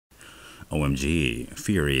OMG,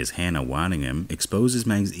 furious Hannah Waddingham exposes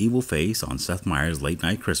Meg's evil face on Seth Meyers'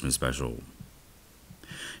 late-night Christmas special.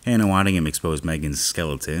 Hannah Waddingham exposed Megan's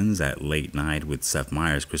skeletons at late night with Seth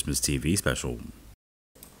Meyers' Christmas TV special.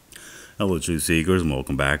 Hello truth seekers, and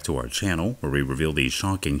welcome back to our channel where we reveal the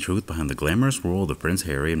shocking truth behind the glamorous world of Prince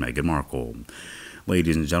Harry and Meghan Markle.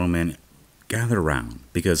 Ladies and gentlemen, gather around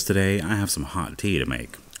because today I have some hot tea to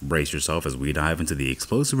make. Brace yourself as we dive into the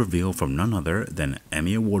explosive reveal from none other than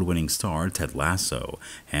Emmy Award-winning star Ted Lasso,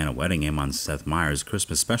 Hannah Waddingham on Seth Meyers'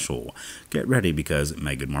 Christmas special. Get ready because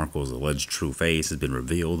Meghan Markle's alleged true face has been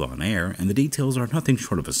revealed on air and the details are nothing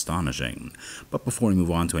short of astonishing. But before we move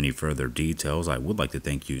on to any further details, I would like to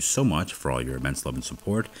thank you so much for all your immense love and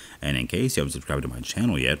support, and in case you haven't subscribed to my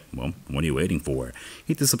channel yet, well, what are you waiting for?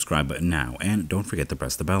 Hit the subscribe button now and don't forget to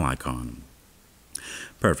press the bell icon.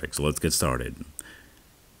 Perfect, so let's get started.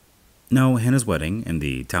 No, Hannah's wedding, and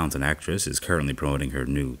the talented actress is currently promoting her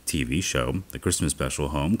new TV show. The Christmas special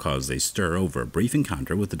home caused a stir over a brief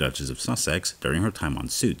encounter with the Duchess of Sussex during her time on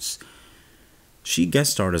Suits. She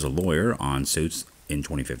guest starred as a lawyer on Suits in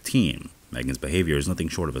 2015. Meghan's behavior is nothing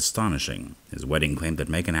short of astonishing. His wedding claimed that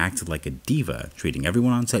Meghan acted like a diva, treating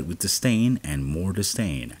everyone on set with disdain and more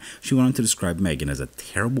disdain. She went on to describe Meghan as a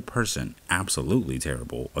terrible person, absolutely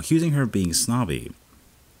terrible, accusing her of being snobby.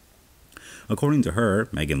 According to her,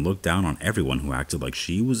 Meghan looked down on everyone who acted like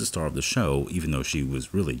she was the star of the show, even though she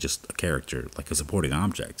was really just a character, like a supporting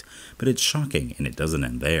object. But it's shocking, and it doesn't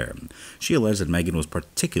end there. She alleged that Meghan was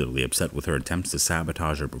particularly upset with her attempts to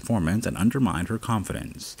sabotage her performance and undermine her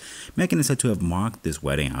confidence. Meghan is said to have mocked this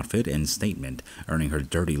wedding outfit and statement, earning her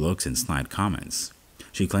dirty looks and snide comments.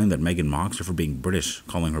 She claimed that Meghan mocks her for being British,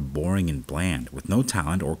 calling her boring and bland, with no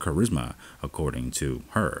talent or charisma, according to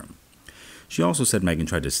her. She also said Meghan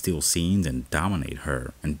tried to steal scenes and dominate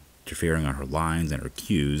her, interfering on her lines and her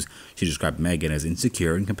cues. She described Meghan as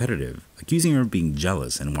insecure and competitive, accusing her of being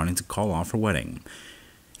jealous and wanting to call off her wedding.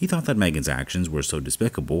 He thought that Meghan's actions were so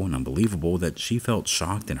despicable and unbelievable that she felt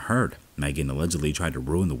shocked and hurt. Meghan allegedly tried to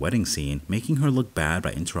ruin the wedding scene, making her look bad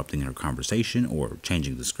by interrupting her conversation or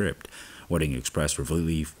changing the script. Waddingham expressed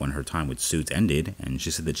relief when her time with Suits ended, and she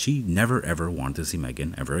said that she never ever wanted to see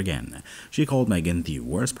Meghan ever again. She called Meghan the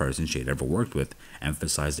worst person she had ever worked with,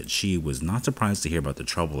 emphasized that she was not surprised to hear about the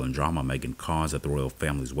trouble and drama Meghan caused at the royal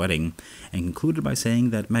family's wedding, and concluded by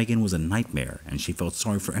saying that Meghan was a nightmare and she felt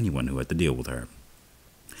sorry for anyone who had to deal with her.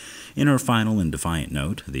 In her final and defiant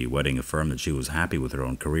note, the wedding affirmed that she was happy with her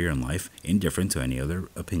own career in life, indifferent to any other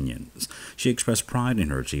opinions. She expressed pride in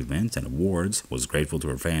her achievements and awards, was grateful to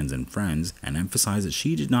her fans and friends, and emphasized that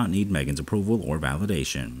she did not need Meghan's approval or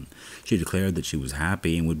validation. She declared that she was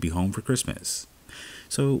happy and would be home for Christmas.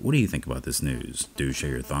 So, what do you think about this news? Do share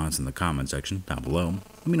your thoughts in the comment section down below.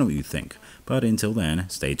 Let me know what you think. But until then,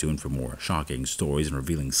 stay tuned for more shocking stories and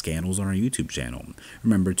revealing scandals on our YouTube channel.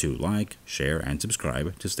 Remember to like, share, and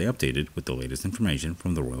subscribe to stay updated with the latest information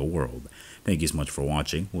from the royal world. Thank you so much for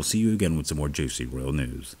watching. We'll see you again with some more juicy royal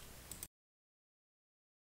news.